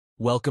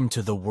Welcome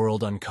to The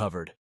World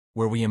Uncovered,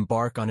 where we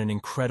embark on an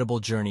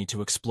incredible journey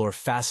to explore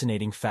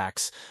fascinating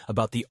facts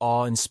about the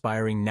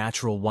awe-inspiring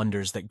natural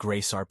wonders that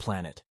grace our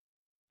planet.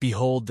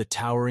 Behold the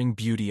towering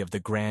beauty of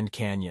the Grand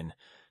Canyon,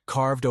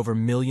 carved over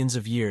millions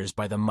of years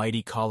by the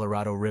mighty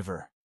Colorado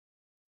River.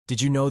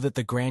 Did you know that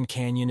the Grand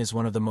Canyon is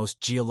one of the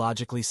most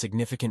geologically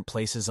significant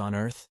places on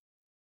Earth?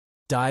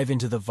 Dive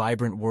into the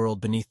vibrant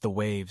world beneath the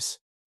waves,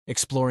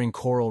 exploring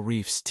coral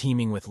reefs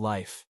teeming with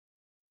life.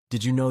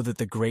 Did you know that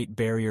the Great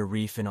Barrier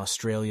Reef in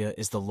Australia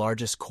is the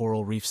largest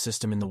coral reef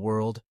system in the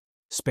world,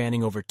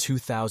 spanning over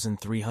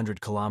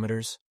 2,300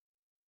 kilometers?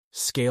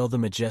 Scale the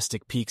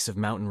majestic peaks of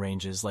mountain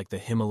ranges like the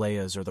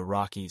Himalayas or the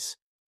Rockies.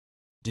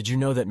 Did you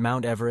know that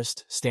Mount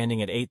Everest,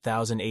 standing at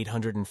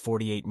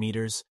 8,848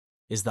 meters,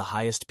 is the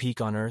highest peak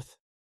on Earth?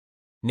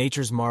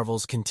 Nature's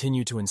marvels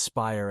continue to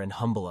inspire and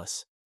humble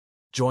us.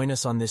 Join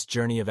us on this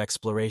journey of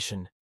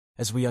exploration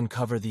as we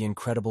uncover the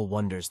incredible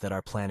wonders that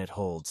our planet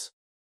holds.